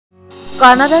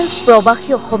কানাডাৰ প্ৰবাসী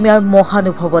অসমীয়াৰ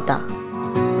মহানুভৱতা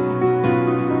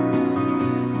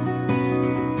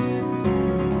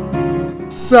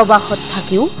প্ৰবাসত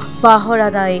থাকিও পাহৰা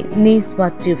নাই নিজ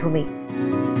মাতৃভূমি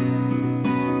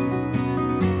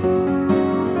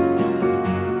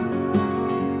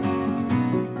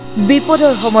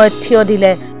বিপদৰ সময়ত থিয়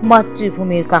দিলে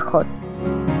মাতৃভূমিৰ কাষত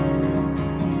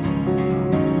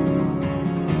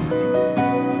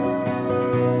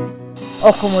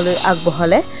অসমলৈ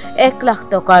আগবঢ়ালে 1 লাখ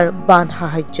টকাৰ বান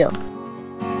সাহায্য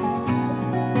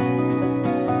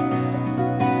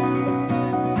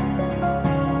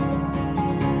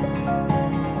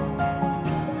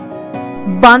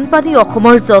বানপানী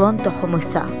অসমৰ জ্বলন্ত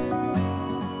সমস্যা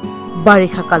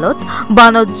বাৰিষা কালত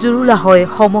বানত জুৰুলা হয়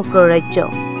সমগ্ৰ ৰাজ্য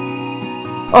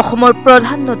অসমৰ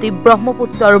প্ৰধান নদী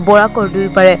ব্ৰহ্মপুত্ৰ আৰু বৰাকৰ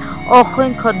দুয়োপাৰে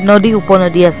অসংখ্য নদী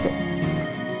উপনদী আছে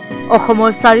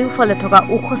অসমৰ চাৰিওফালে থকা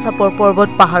ওখ চাপৰ পৰ্বত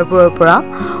পাহাৰবোৰৰ পৰা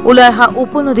ওলাই অহা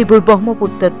উপনদীবোৰ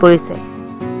ব্ৰহ্মপুত্ৰত পৰিছে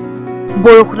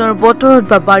বৰষুণৰ বতৰত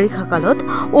বা বাৰিষা কালত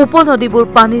উপনদীবোৰ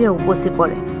পানীৰে উপচি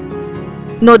পৰে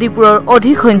নদীবোৰৰ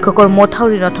অধিক সংখ্যকৰ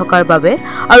মথাউৰি নথকাৰ বাবে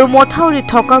আৰু মথাউৰি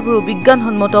থকাবোৰো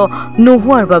বিজ্ঞানসন্মত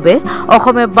নোহোৱাৰ বাবে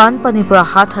অসমে বানপানীৰ পৰা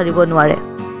হাত সাৰিব নোৱাৰে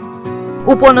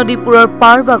উপনদীবোৰৰ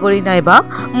পাৰ বাগৰি নাইবা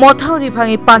মথাউৰি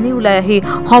ভাঙি পানী ওলাই আহি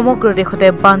সমগ্ৰ দেশতে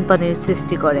বানপানীৰ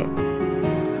সৃষ্টি কৰে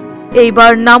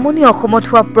এইবাৰ নামনি অসমত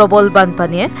হোৱা প্ৰবল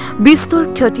বানপানীয়ে বিস্তৰ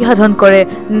ক্ষতি সাধন কৰে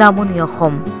নামনি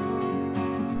অসম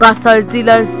কাছাৰ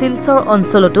জিলাৰ শিলচৰ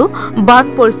অঞ্চলতো বান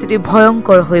পৰিস্থিতি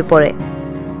ভয়ংকৰ হৈ পৰে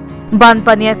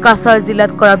বানপানীয়ে কাছাৰ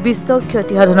জিলাত কৰা বিস্তৰ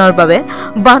ক্ষতি সাধনৰ বাবে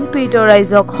বানপীড়িত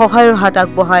ৰাইজক সহায়ৰ হাত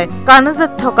আগবঢ়ায়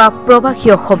কানাডাত থকা প্ৰবাসী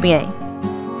অসমীয়াই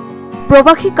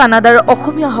প্ৰবাসী কানাডাৰ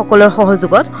অসমীয়াসকলৰ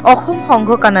সহযোগত অসম সংঘ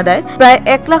কানাডাই প্ৰায়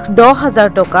 1,10,000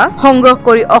 টকা সংগ্ৰহ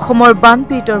কৰি অসমৰ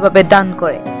বানপীড়িতৰ বাবে দান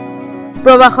কৰে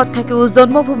প্ৰবাসত থাকিও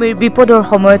জন্মভূমিৰ বিপদৰ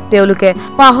সময়ত তেওঁলোকে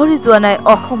পাহৰি যোৱা নাই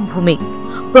অসম ভূমিক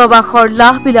প্ৰবাসৰ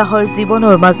লাহবিলাহৰ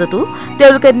জীৱনৰ মাজতো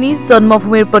তেওঁলোকে নিজ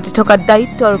জন্মভূমিৰ প্ৰতি থকা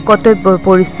দায়িত্ব আৰু কৰ্তব্যৰ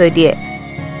পৰিচয় দিয়ে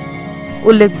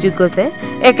উল্লেখযোগ্য যে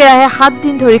একেৰাহে 7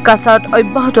 দিন ধৰি কাছাৰত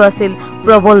অব্যাহত আছিল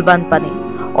প্ৰবল বানপানী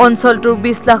অঞ্চলটোৰ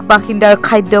 20 লাখ বাসিন্দাৰ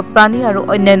খাদ্য প্ৰাণী আৰু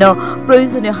অন্যান্য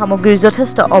প্ৰয়োজনীয় সামগ্ৰীৰ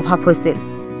যথেষ্ট অভাৱ হৈছিল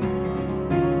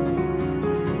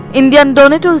ইণ্ডিয়ান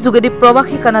ডনেটৰ যোগেদি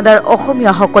প্ৰবাসী কানাডাৰ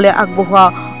অসমীয়াসকলে আগবঢ়োৱা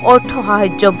অৰ্থ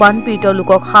সাহায্য বানপীড়িত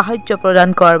লোকক সাহায্য প্ৰদান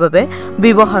কৰাৰ বাবে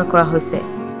ব্যৱহাৰ কৰা হৈছে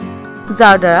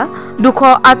যাৰ দ্বাৰা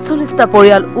 248টা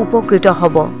পৰিয়াল উপকৃত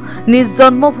হ'ব নিজ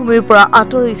জন্মভূমিৰ পৰা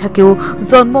আঁতৰি থাকিও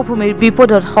জন্মভূমিৰ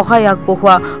বিপদত সহায়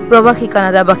আগবঢ়োৱা প্ৰবাসী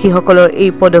কানাডাবাসীসকলৰ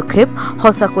এই পদক্ষেপ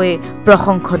সঁচাকৈয়ে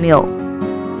প্ৰশংসনীয়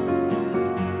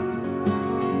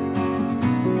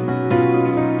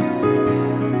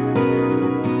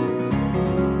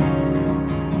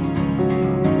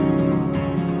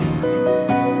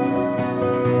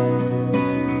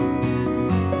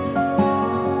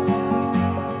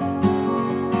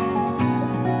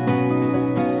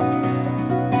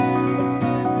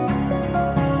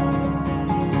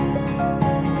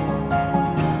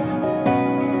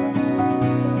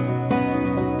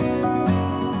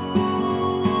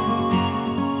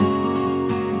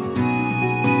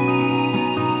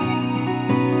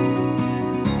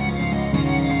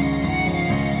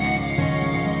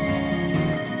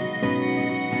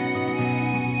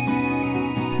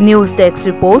News Desk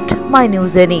Report, My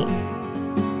News Any.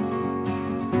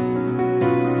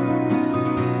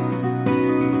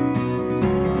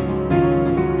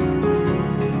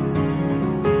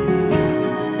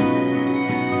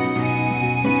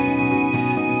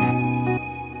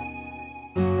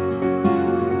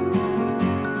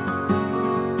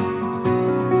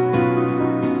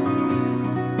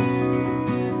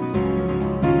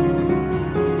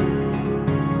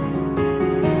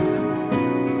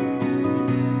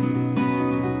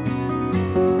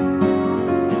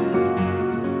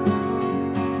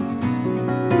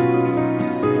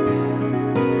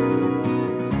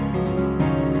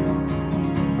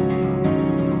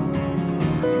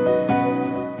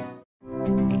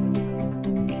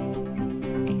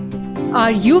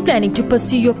 Are you planning to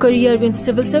pursue your career in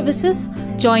civil services?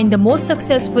 Join the most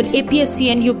successful APSC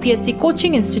and UPSC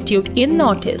coaching institute in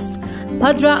Northeast,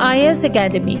 Bhadra IAS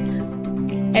Academy.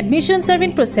 Admissions are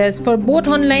in process for both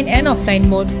online and offline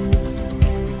mode.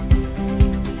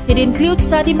 It includes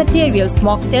study materials,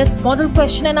 mock test, model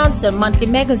question and answer, monthly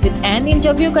magazine and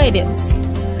interview guidance.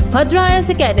 Bhadra IAS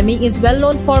Academy is well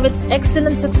known for its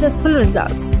excellent successful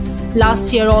results.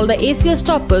 Last year, all the ACS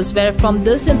toppers were from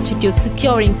this institute,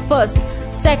 securing first,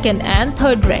 second and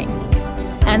third rank.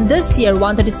 And this year,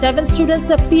 137 students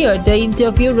appeared. The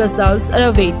interview results are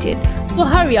awaited. So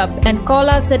hurry up and call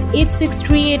us at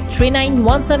 8638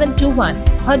 391721.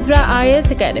 Bhadra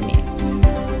IAS Academy.